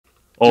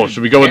Oh,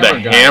 should we go with the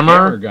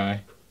hammer?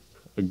 Guy.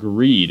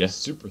 Agreed.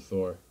 Super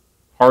Thor.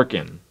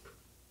 Harkin.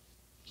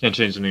 Can't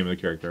change the name of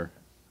the character.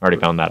 Already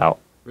found that out.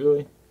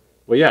 Really?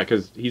 Well, yeah,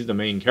 because he's the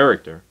main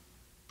character.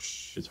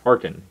 It's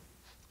Harkin.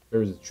 There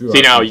was a true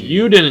See, now, RPG.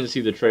 you didn't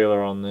see the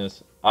trailer on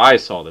this. I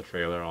saw the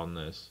trailer on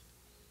this.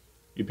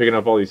 You picking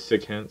up all these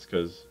sick hints?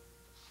 Because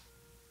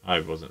I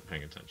wasn't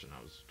paying attention.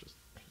 I was just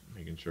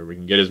making sure we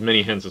can get as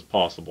many hints as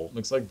possible.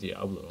 Looks like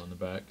Diablo on the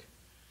back.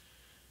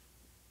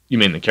 You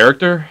mean the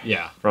character?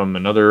 Yeah. From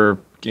another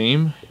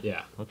game?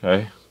 Yeah.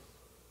 Okay.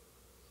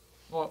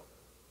 Well,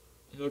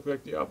 he looked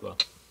like Diablo.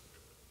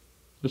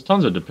 There's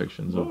tons of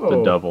depictions of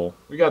the devil.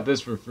 We got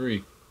this for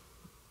free.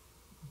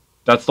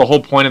 That's the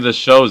whole point of this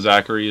show,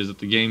 Zachary, is that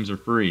the games are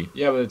free.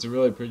 Yeah, but it's a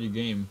really pretty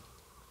game.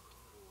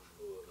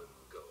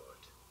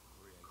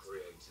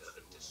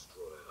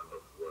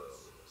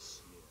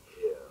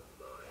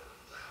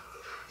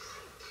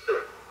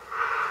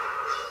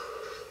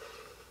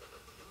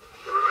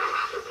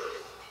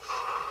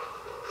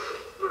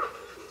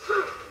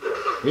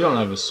 We don't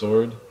have a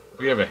sword.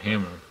 We have a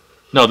hammer.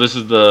 No, this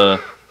is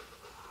the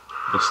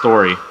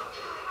story.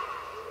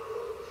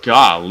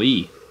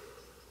 Golly.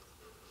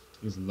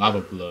 It's lava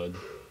blood.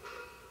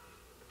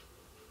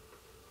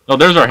 Oh,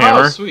 there's our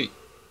hammer. Oh, sweet.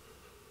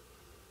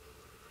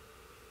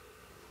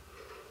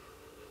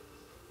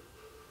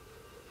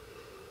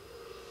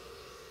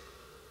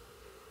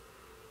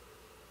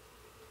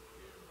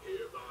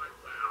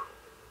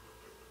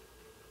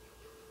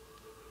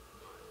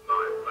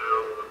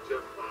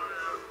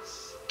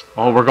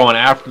 Oh, we're going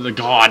after the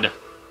god.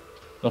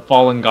 The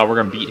fallen god. We're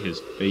going to beat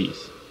his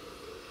face.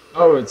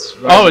 Oh, it's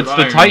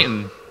the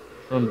Titan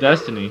from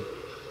Destiny.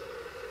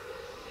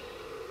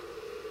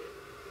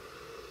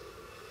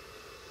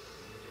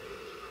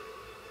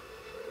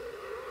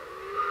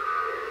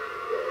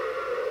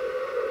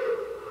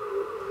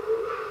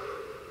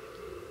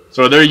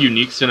 So are there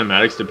unique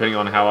cinematics depending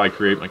on how I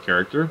create my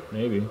character?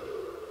 Maybe.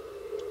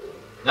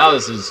 Now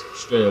this is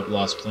straight up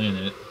Lost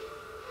Planet.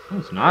 No,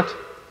 it's not.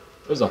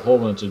 There's a whole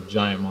bunch of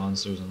giant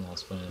monsters in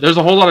Lost Planet. There's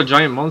a whole lot of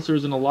giant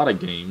monsters in a lot of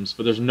games,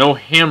 but there's no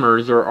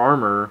hammers or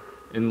armor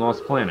in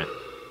Lost Planet.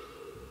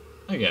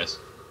 I guess.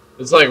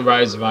 It's like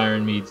Rise of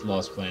Iron meets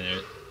Lost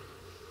Planet.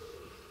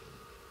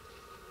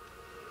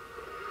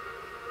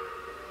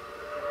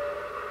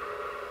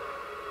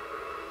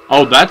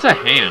 Oh, that's a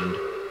hand.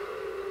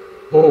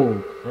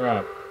 Oh,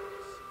 crap.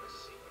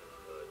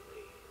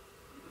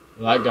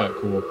 Well, that got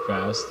cool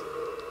fast.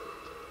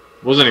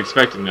 Wasn't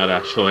expecting that,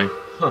 actually.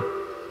 Huh.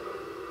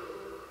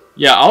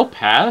 Yeah, I'll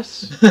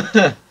pass.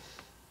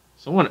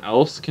 Someone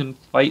else can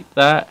fight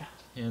that.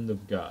 Hand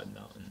of God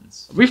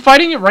Mountains. Are we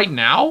fighting it right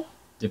now?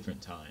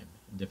 Different time.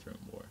 Different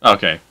war.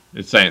 Okay.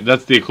 It's saying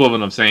that's the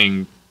equivalent of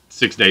saying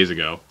 6 days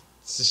ago.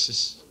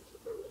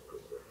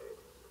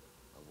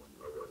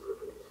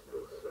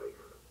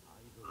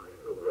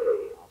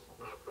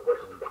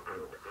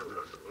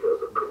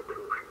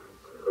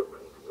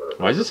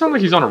 Why does it sound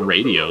like he's on a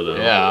radio, though?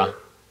 Yeah.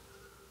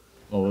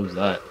 Oh, what was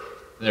that?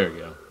 There we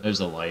go. There's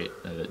a light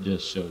that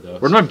just showed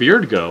up. Where'd my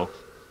beard go?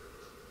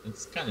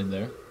 It's kind of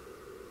there.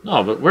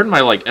 No, but where'd my,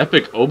 like,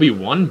 epic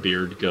Obi-Wan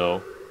beard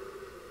go?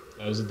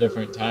 That was a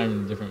different time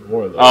and a different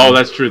war, though. Oh,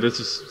 that's true. This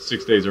is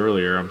 6 days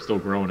earlier. I'm still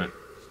growing it.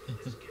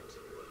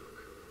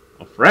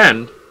 A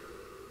friend?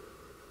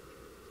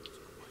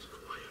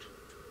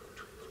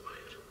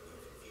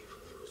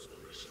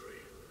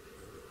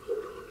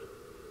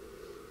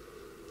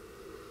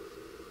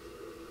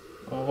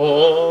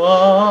 Oh.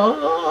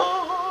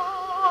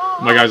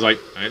 My guy's like,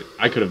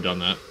 I could have done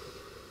that.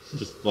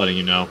 Just letting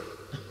you know.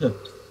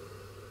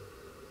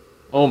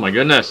 Oh my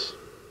goodness.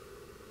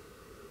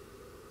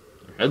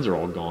 Their heads are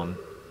all gone.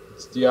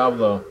 It's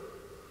Diablo.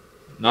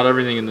 Not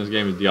everything in this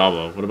game is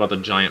Diablo. What about the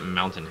giant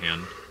mountain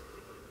hand?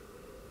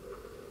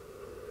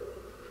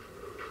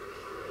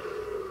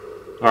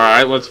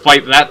 Alright, let's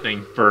fight that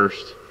thing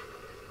first.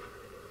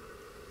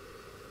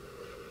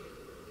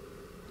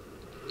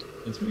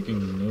 It's making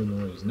no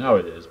noise. Now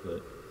it is,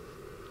 but...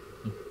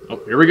 Oh,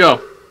 here we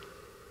go.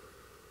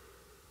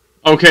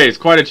 Okay, it's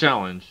quite a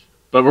challenge.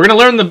 But we're going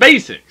to learn the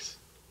basics.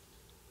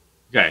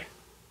 Okay.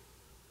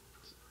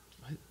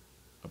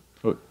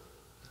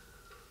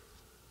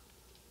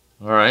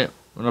 Alright,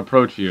 I'm going to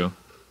approach you.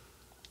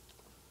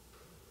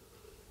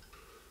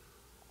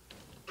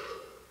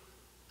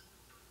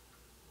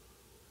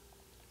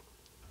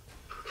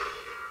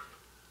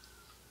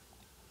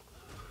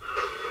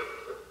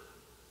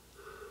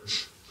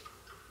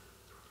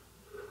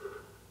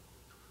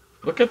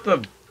 Look at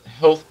the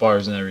health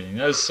bars and everything.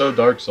 That is so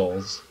Dark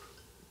Souls.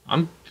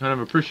 I'm kind of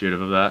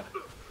appreciative of that.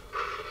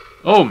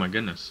 Oh my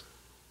goodness.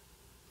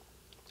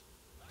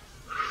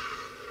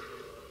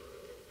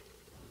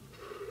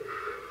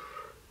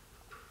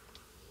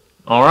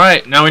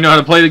 Alright, now we know how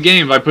to play the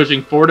game by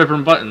pushing 4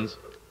 different buttons.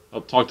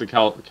 I'll talk to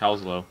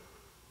Caslo.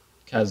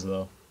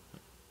 Caslo.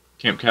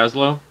 Camp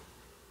Caslo?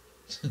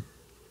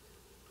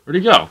 Where'd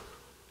he go?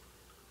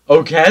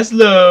 Oh,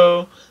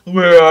 Caslo!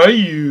 Where are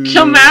you?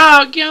 Come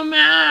out! Come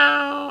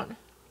out!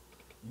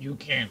 You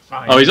can't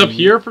find me. Oh, he's up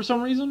here for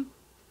some reason?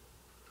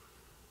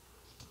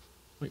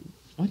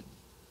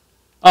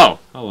 Oh,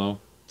 hello.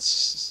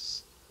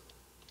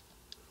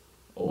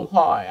 Oh,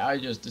 hi. I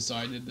just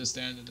decided to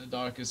stand in the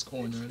darkest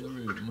corner of the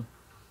room.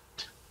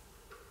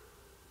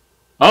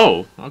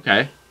 Oh,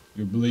 okay.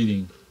 You're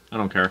bleeding. I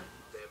don't care.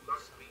 There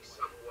must be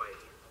some way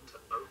to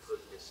open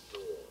this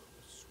door.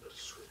 A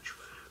switch,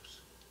 perhaps.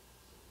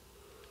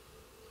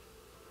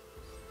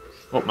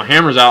 Oh, my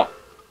hammer's out.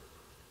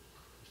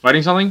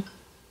 Fighting something?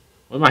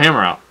 Where's my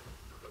hammer out?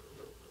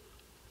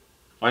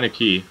 Find a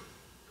key.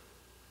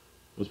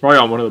 It was probably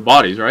on one of the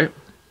bodies, right?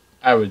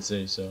 I would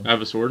say so. I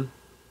have a sword.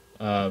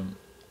 Um,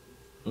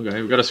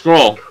 Okay, we got a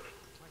scroll.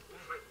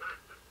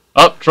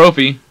 Up,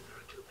 trophy.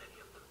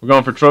 We're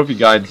going for trophy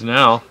guides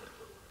now.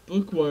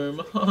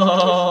 bookworm.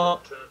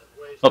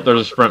 Oh, there's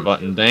a sprint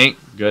button. Thank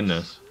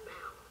goodness.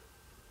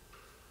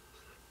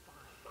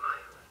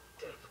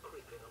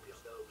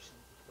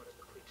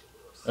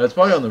 That's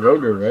probably on the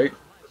rotor, right?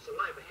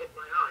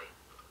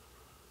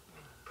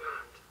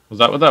 Was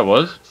that what that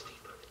was?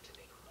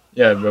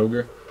 Yeah,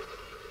 Roger.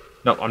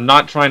 No, I'm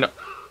not trying to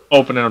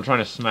open it. I'm trying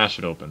to smash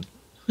it open.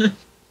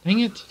 Dang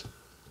it.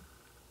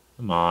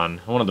 Come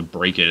on. I wanted to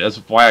break it. That's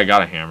why I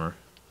got a hammer.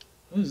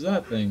 What is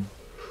that thing?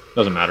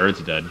 Doesn't matter.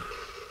 It's dead.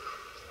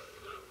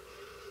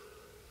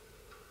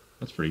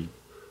 That's pretty...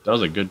 That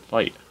was a good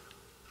fight.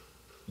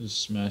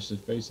 Just smashed his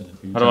face in it a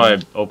few How do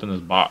times. I open this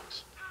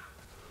box?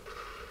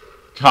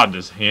 God,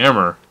 this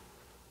hammer.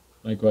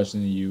 My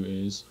question to you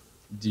is,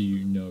 do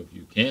you know if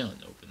you can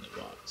open the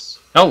box?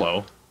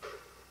 Hello.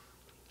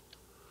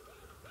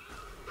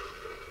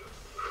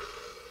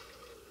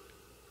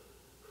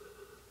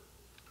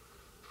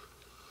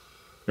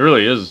 It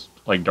really is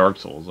like Dark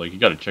Souls. Like, you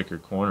gotta check your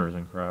corners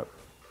and crap.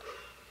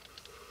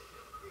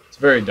 It's a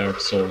very Dark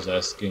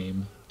Souls-esque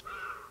game.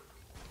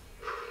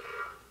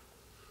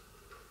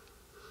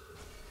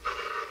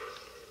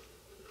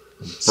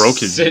 Broke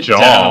his Sit jaw.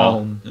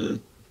 down.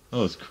 That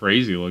was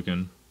crazy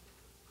looking.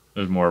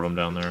 There's more of them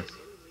down there.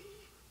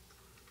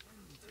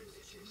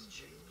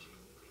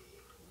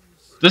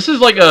 This is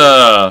like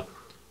a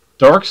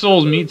Dark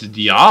Souls meets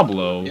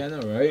Diablo. Yeah, I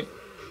know, right?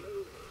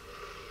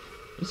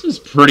 This is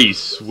pretty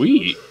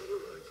sweet.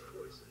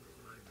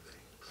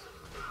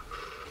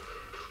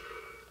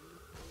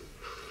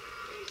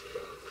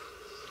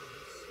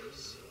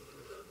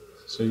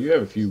 So you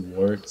have a few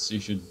warts. You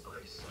should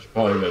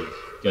probably go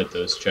get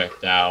those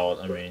checked out.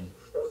 I mean,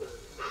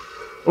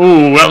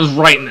 Ooh, that was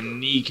right in the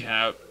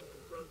kneecap.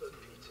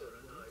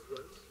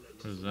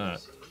 What is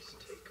that?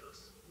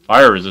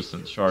 Fire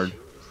resistance shard.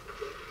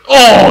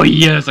 Oh,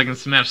 yes, I can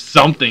smash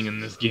something in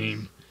this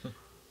game.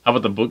 How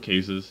about the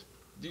bookcases?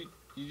 dude,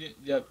 you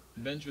didn't, that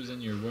bench was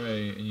in your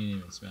way and you didn't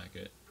even smack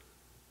it.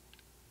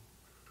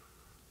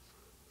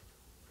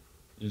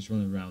 You just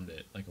run around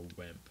it like a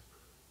wimp.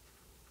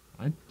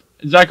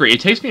 Zachary, it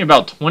takes me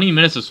about 20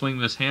 minutes to swing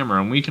this hammer,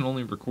 and we can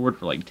only record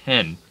for like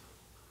 10.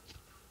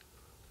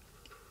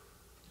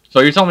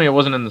 So you're telling me it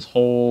wasn't in this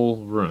whole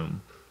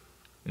room,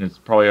 and it's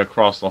probably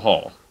across the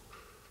hall.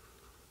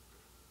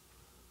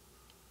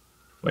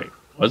 Wait,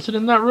 was it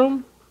in that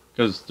room?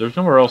 Because there's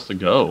nowhere else to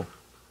go.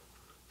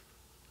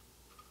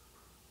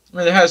 I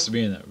mean, it has to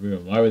be in that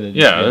room. Why would they? Just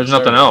Yeah, be there's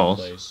outside nothing of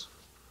the else. place?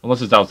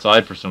 Unless it's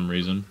outside for some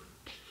reason.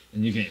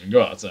 And you can't even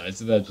go outside,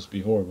 so that'd just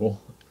be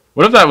horrible.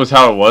 What if that was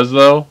how it was,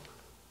 though?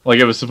 Like,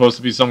 it was supposed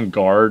to be some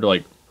guard,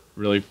 like,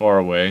 really far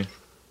away.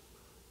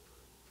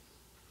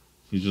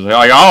 He's just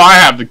like, oh, I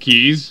have the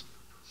keys.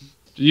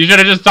 You should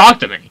have just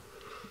talked to me.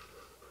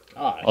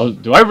 Gosh. Oh,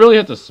 do I really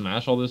have to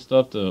smash all this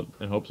stuff in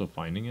hopes of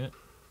finding it?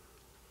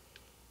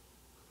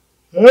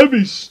 That'd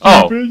be stupid.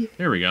 Oh,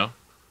 here we go.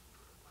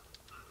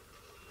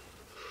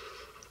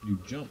 You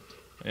jumped.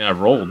 Yeah, I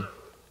rolled.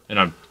 And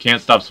I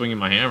can't stop swinging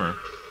my hammer.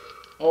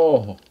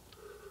 Oh.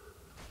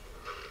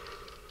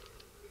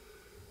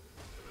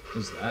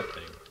 What's that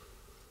thing?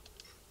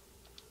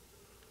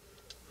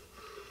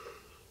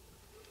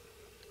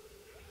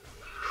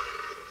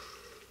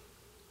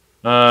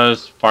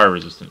 It's fire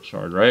resistant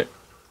shard, right?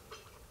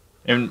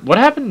 And what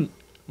happened?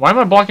 Why am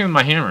I blocking with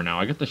my hammer now?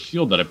 I got the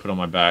shield that I put on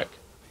my back.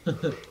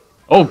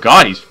 Oh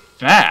god, he's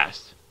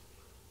fast.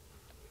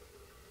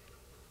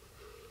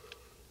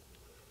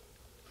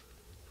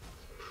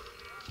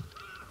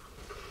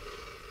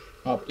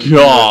 Popped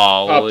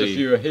Golly. a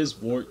few of his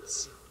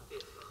warts.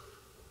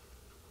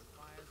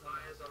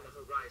 Fires on the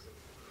horizon.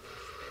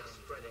 They are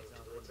spreading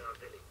towards our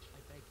village.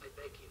 I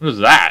beg you, What is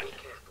that? be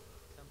careful.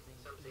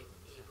 Something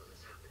evil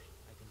is happening.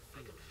 I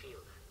can feel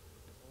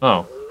that.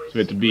 Oh, so we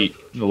have to beat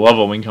the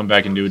level and we can come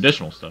back and do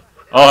additional stuff.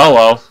 Oh,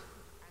 hello.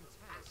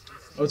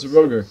 Oh, it's a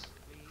roger.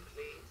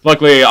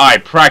 Luckily, I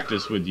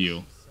practice with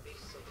you.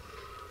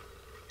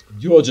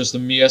 You're just a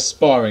mere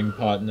sparring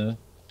partner.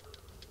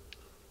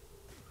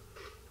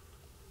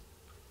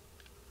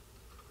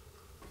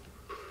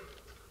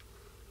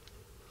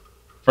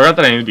 Forgot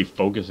that I need to be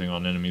focusing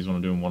on enemies when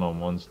I'm doing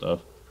one-on-one stuff.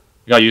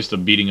 I got used to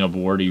beating up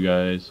warty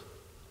guys.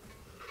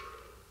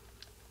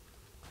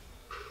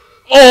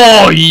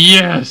 Oh,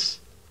 yes!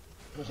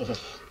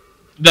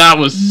 That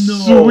was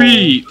No.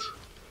 sweet!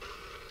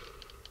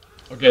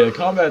 Okay, the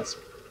combat's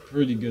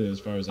pretty good as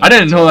far as I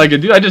didn't know I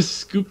could do. I just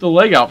scooped the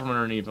leg out from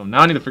underneath him. Now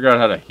I need to figure out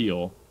how to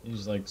heal. He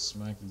just like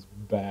smacked his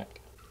back.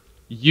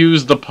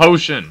 Use the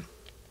potion.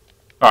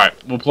 All right,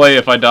 we'll play.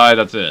 If I die,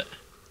 that's it.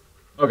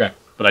 Okay.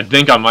 But I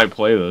think I might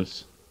play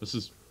this. This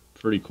is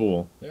pretty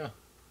cool. Yeah.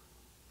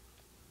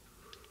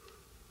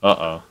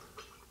 Uh-oh.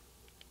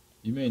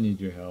 You may need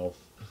your health.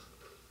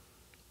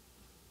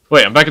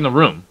 Wait, I'm back in the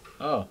room.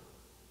 Oh.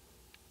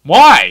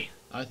 Why?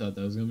 I thought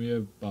that was gonna be a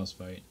boss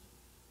fight.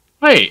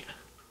 Wait.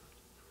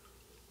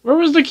 Where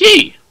was the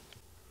key?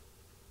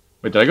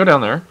 Wait, did I go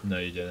down there? No,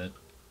 you didn't.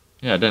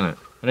 Yeah, I didn't.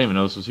 I didn't even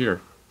know this was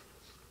here.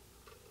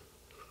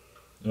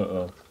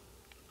 Uh-oh.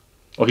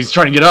 Oh, he's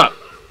trying to get up.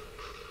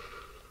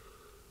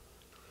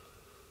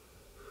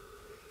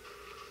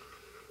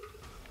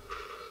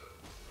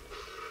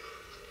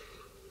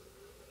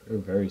 You're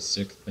a very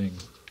sick thing.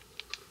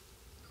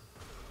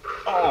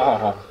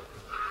 Oh.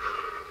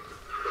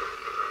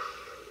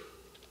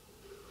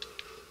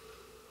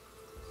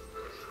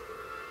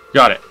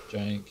 Got it.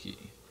 Giant key.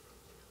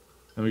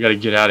 And we gotta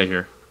get out of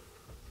here.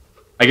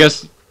 I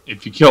guess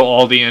if you kill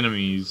all the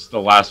enemies, the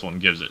last one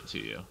gives it to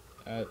you.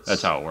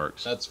 That's how it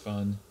works. That's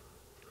fun.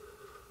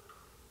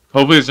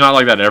 Hopefully it's not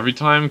like that every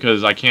time,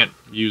 because I can't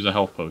use a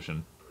health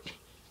potion.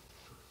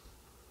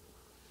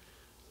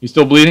 You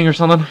still bleeding or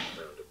something?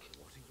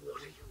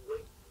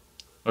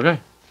 Okay.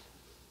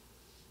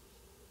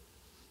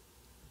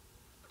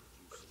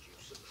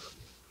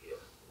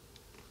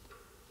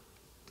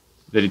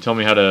 Did he tell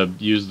me how to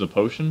use the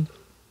potion?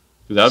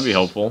 Because that would be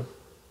helpful.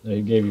 No,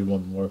 he gave you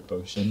one more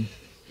potion.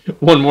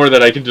 One more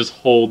that I can just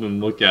hold and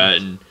look at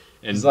and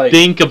Like,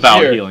 think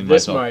about here, healing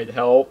this myself. might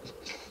help.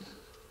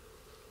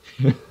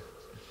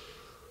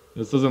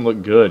 This doesn't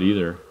look good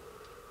either.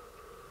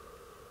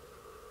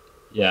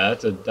 Yeah,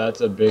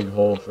 that's a big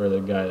hole for the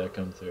guy that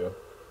come through.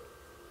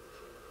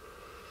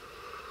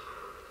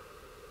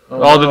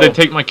 Oh, did they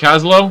take my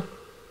Caslo?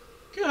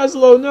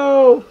 Caslo,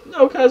 no!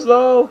 No,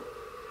 Caslo!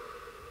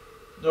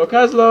 No,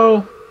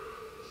 Caslo!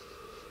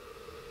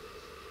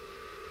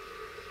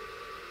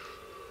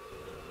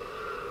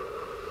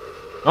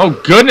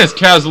 Oh goodness,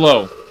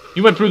 Caslo!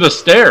 He went through the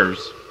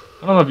stairs.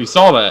 I don't know if you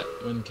saw that.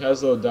 When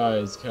Caslo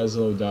dies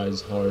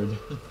hard.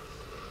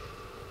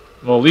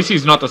 Well, at least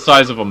he's not the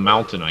size of a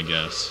mountain, I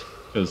guess.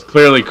 Because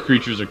clearly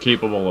creatures are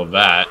capable of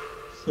that.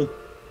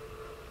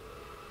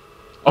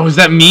 Oh, is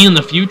that me in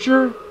the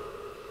future?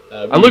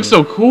 I look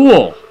so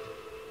cool!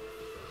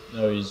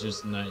 No, he's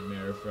just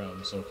Nightmare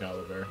from Soul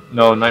Calibur.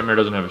 No, Nightmare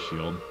doesn't have a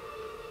shield.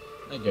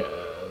 I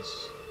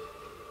guess.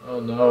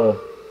 Oh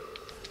no.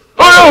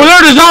 Oh no,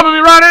 they're just hopping me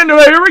right into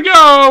it! Here we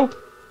go!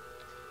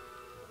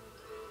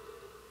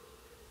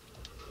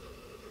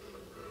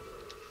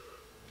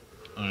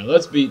 Alright,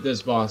 let's beat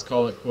this boss,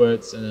 call it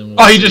quits, and then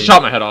we'll Oh, he see. just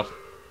shot my head off.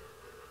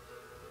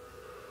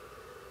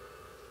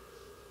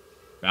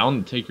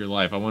 Bound to take your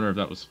life. I wonder if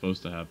that was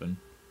supposed to happen.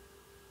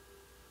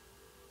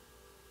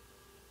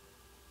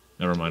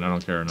 Never mind, I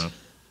don't care enough.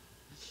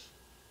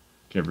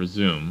 Okay,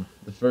 resume.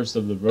 The first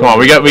of the Come on,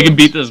 we can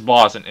beat this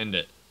boss and end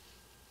it.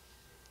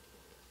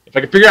 If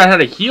I could figure out how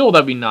to heal,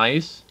 that'd be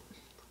nice.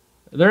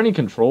 Are there any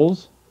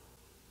controls?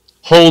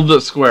 Hold the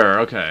square,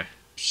 okay.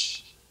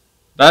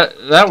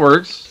 That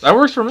works. That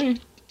works for me.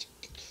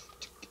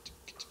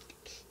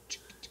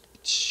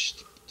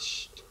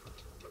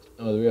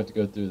 Oh, do we have to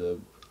go through the...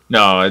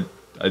 No,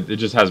 it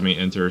just has me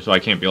enter, so I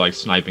can't be like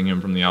sniping him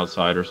from the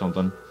outside or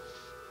something.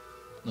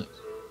 Nice.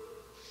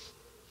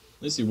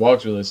 At least he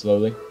walks really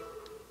slowly.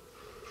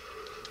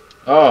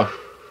 Oh.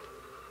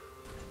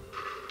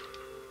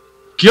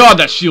 God,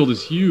 that shield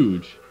is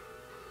huge.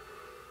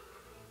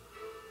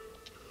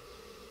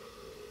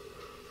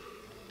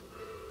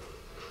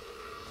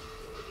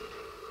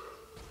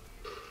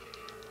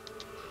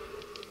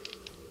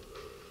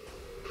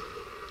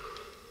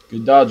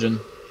 Good dodging.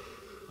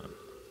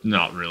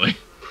 Not really.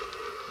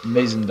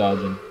 Amazing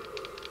dodging.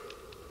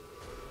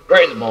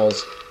 Right in the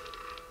balls.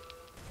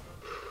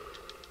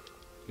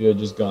 You had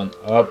just gone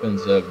up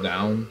instead of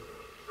down.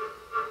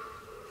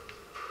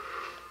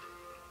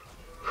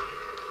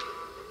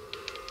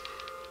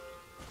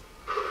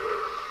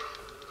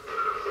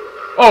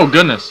 Oh,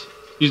 goodness.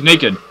 He's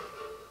naked.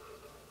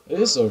 It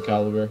is Soul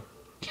Calibur.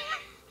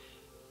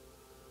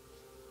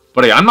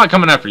 Buddy, I'm not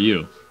coming after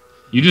you.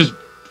 You just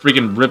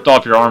freaking ripped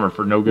off your armor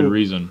for no good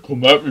reason.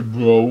 Come at me,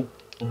 bro.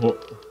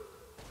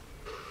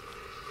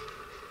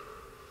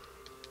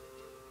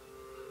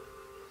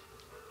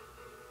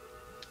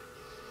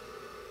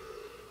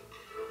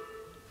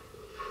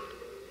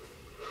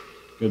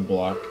 Good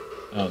block.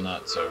 Oh,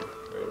 not so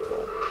very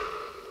cool.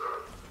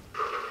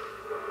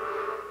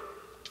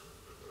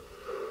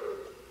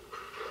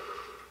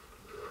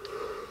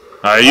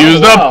 I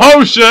used wow. the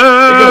potion! It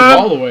goes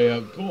all the way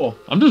up. Cool.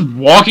 I'm just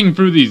walking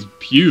through these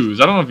pews.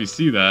 I don't know if you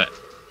see that.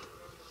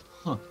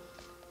 Huh.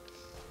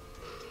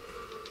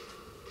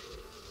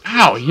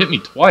 Ow, he hit me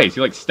twice.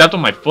 He like stepped on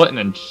my foot and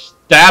then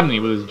stabbed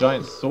me with his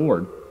giant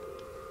sword.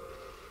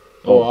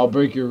 Oh, I'll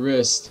break your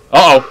wrist.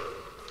 Uh-oh.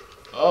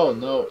 Oh,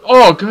 no.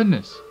 Oh,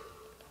 goodness.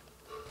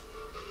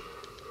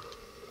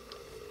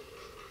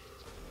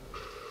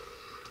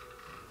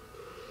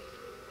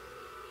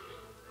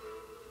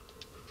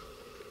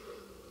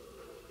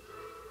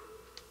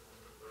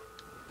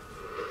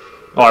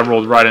 Oh, I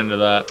rolled right into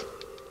that.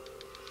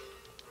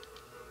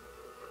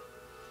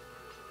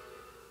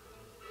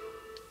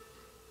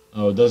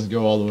 Oh, it doesn't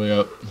go all the way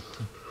up.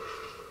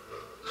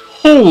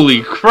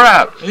 Holy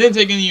crap! It didn't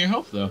take any of your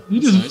health, though.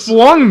 You That's just nice.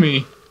 flung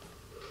me.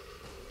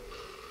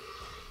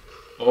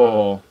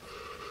 Oh.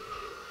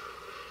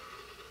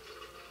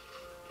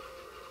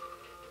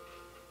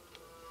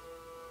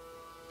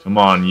 Come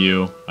on,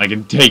 you. I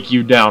can take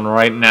you down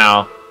right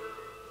now.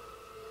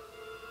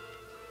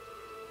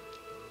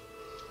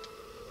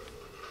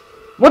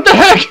 What the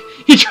heck?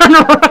 He turned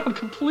around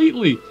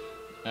completely.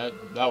 That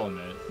one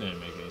didn't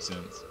make any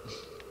sense.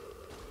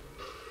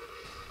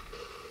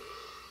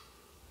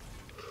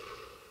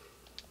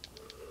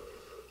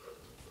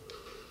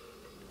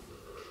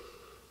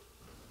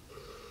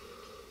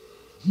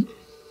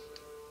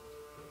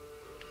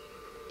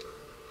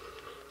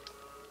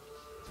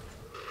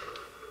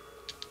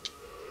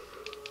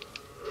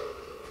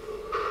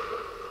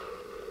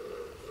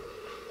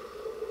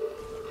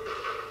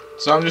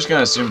 So I'm just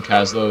gonna assume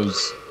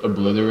Caslow's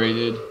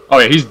obliterated. Oh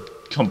yeah, he's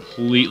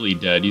completely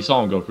dead. You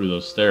saw him go through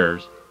those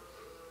stairs.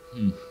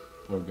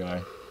 Poor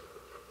guy.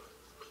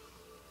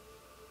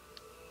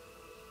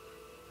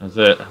 That's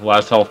it.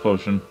 Last health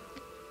potion.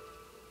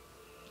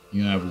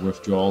 You gonna have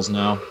withdrawals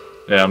now?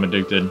 Yeah, I'm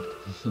addicted.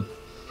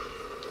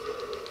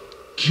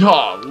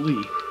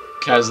 Golly.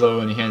 Caslow,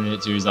 when he handed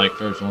it to you, he's like,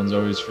 first one's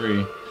always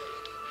free.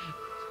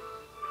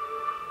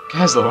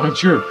 Caslow,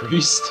 aren't you a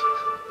priest?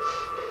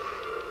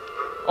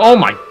 Oh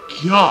my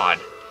god.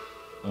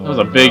 That was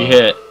a big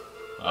hit.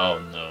 Oh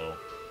no.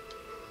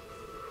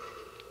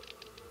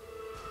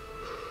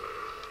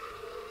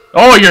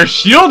 Oh, your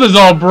shield is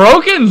all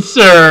broken,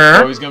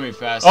 sir. Oh, he's gonna be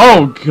fast.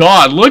 Oh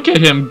god, look at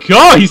him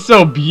go. He's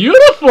so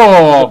beautiful.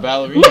 He's a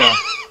ballerina. Look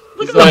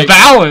He's at like- the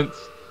balance.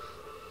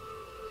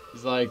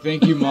 He's like,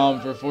 thank you,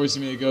 Mom, for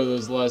forcing me to go to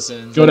those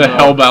lessons. Go to And,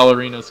 hell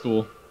ballerina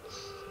school.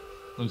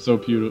 I'm so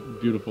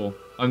beautiful.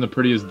 I'm the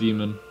prettiest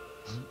demon.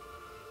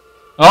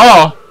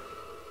 Oh,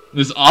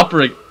 this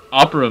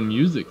opera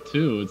music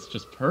too. It's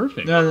just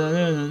perfect. No, no,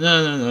 no,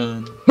 no, no,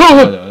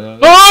 no.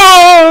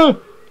 Ah!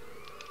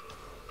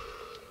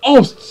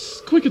 Oh,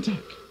 quick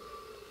attack.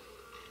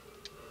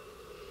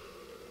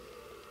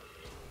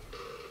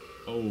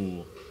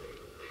 Oh,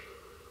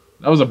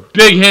 that was a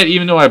big hit,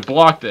 even though I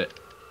blocked it.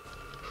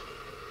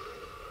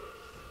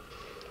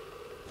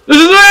 This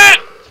is it!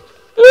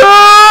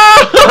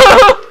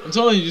 Ah! I'm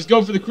telling you, just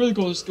go for the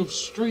critical. Just go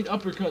straight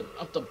uppercut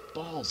up the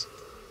balls.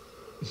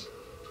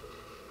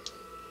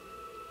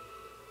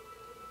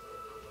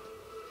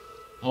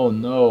 Oh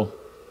no.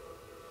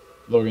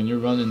 Logan, you're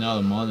running out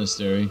of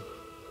monastery.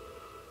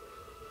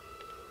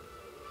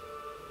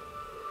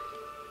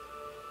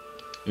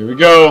 Here we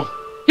go.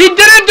 He didn't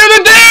do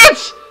the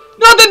dance!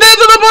 Not the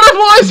dance of the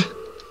butterflies!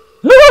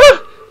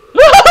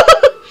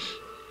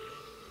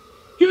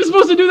 He was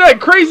supposed to do that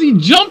crazy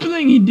jump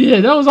thing he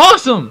did. That was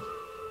awesome.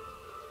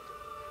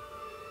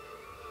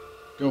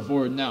 Go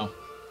forward now.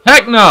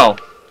 Heck no.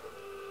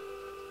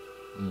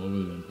 Well, that would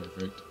have been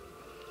perfect.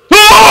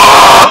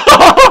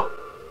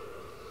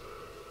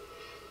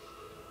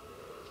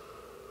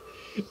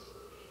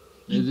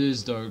 It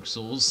is Dark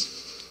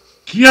Souls.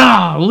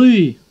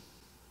 Golly.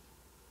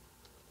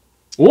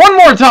 One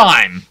more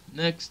time.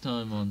 Next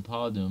time on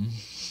Podum.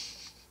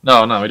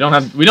 No,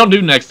 we don't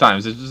do next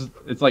times.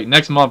 It's like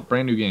next month,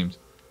 brand new games.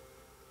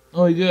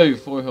 Oh, you do have your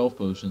 4 health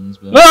potions,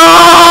 but...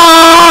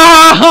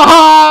 Ah!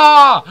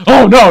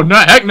 Oh no,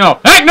 heck no,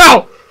 heck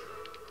no!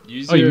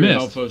 Use Oh, you your missed.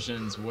 health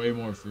potions way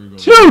more frugal.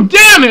 2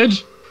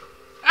 damage!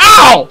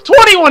 Ow!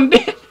 21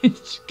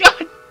 damage!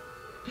 God!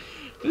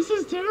 This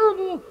is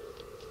terrible.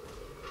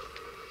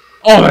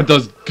 Oh, that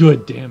does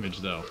good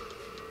damage, though.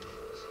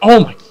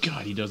 Oh my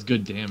god, he does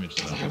good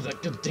damage, I though. have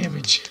that good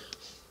damage.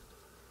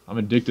 I'm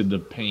addicted to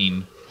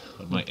pain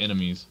of my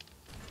enemies.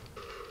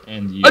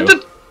 And you. What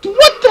the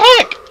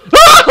heck?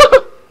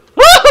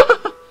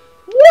 What?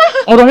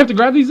 Oh, do I have to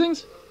grab these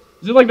things?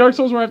 Is it like Dark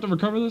Souls where I have to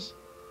recover this?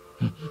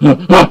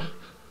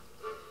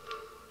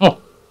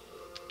 Oh.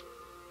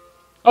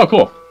 Oh,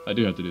 cool. I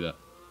do have to do that.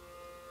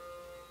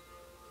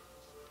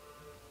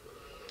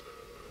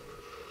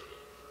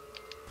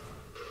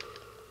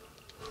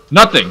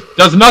 Nothing.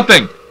 Does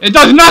nothing. It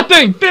does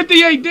nothing.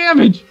 58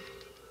 damage.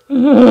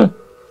 Throw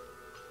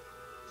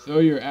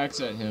your axe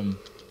at him.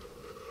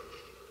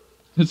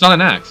 It's not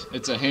an axe.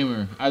 It's a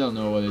hammer. I don't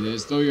know what it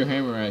is. Throw your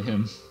hammer at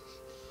him.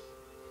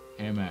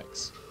 Ham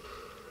axe.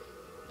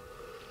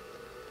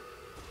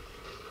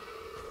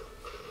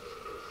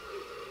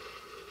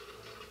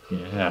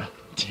 Yeah.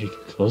 Take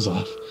clothes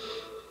off.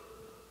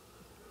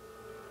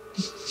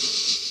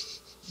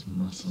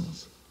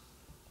 Muscles.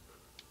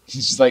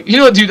 He's just like, you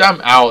know what, dude,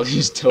 I'm out. He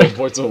just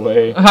teleports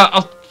away.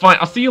 Fine.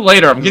 I'll see you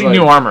later. I'm getting like,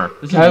 new armor.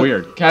 This is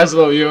weird.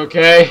 Caslow, you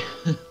okay?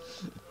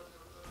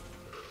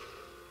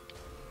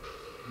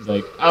 He's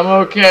like, I'm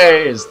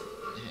okay. His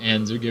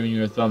hands are giving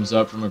you a thumbs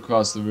up from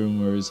across the room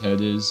where his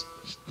head is.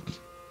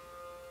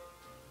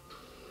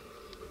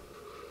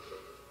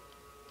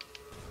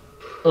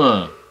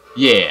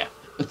 Yeah.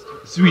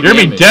 Sweet You're gonna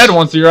be damage. dead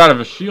once you're out of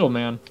a shield,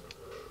 man.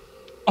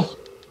 Oh.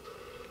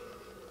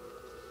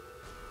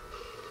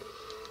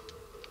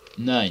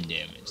 9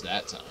 damage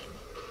that time.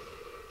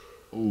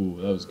 Ooh,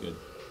 that was good.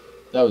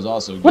 That was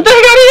also good. What the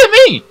heck? How did he hit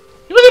me?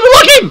 He wasn't even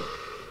looking!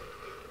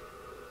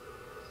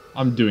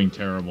 I'm doing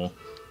terrible.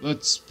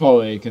 Let's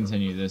probably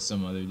continue this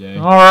some other day.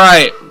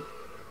 Alright.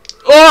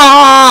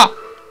 Ah!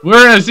 We're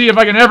gonna see if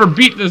I can ever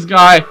beat this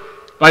guy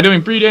by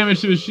doing free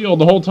damage to his shield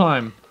the whole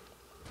time.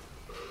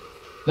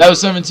 That was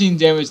 17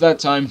 damage that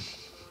time.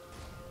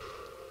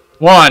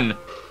 1,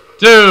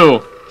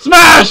 2,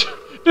 smash!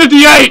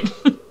 58!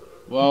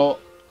 Well,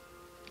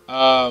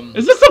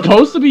 Is this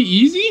supposed to be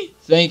easy?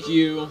 thank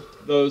you,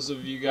 those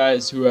of you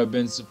guys who have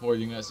been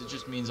supporting us. It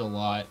just means a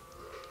lot.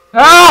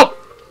 Help!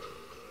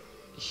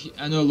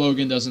 I know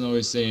Logan doesn't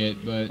always say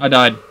it, but I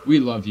died. we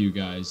love you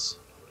guys.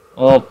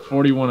 Oh,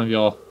 41 of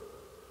y'all.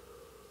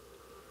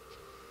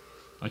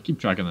 I keep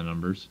track of the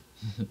numbers.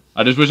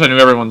 I just wish I knew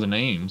everyone's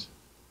names.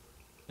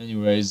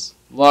 Anyways,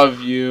 love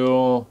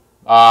you.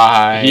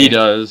 Bye. He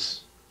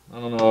does. I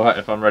don't know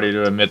if I'm ready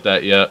to admit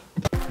that yet.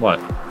 What?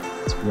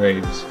 It's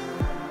graves.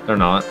 They're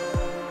not.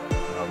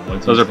 What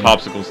do Those you are think?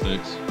 popsicle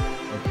sticks.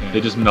 Okay.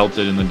 They just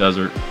melted in the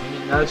desert. I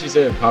mean, now that you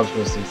say they're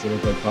popsicle sticks, they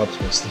look like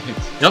popsicle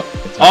sticks. Yep.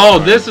 It's Oh,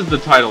 alright. this is the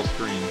title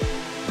screen.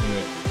 Do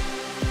it.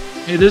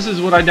 Hey, this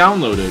is what I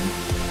downloaded.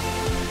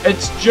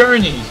 It's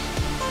Journey.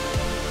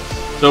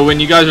 So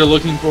when you guys are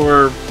looking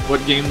for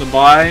what game to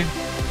buy, you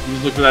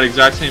just look for that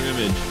exact same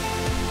image.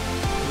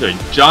 These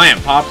are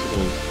giant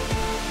popsicles.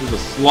 There's a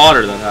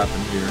slaughter that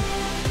happened here.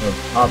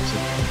 Oh,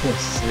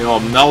 popsicles. They all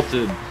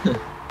melted.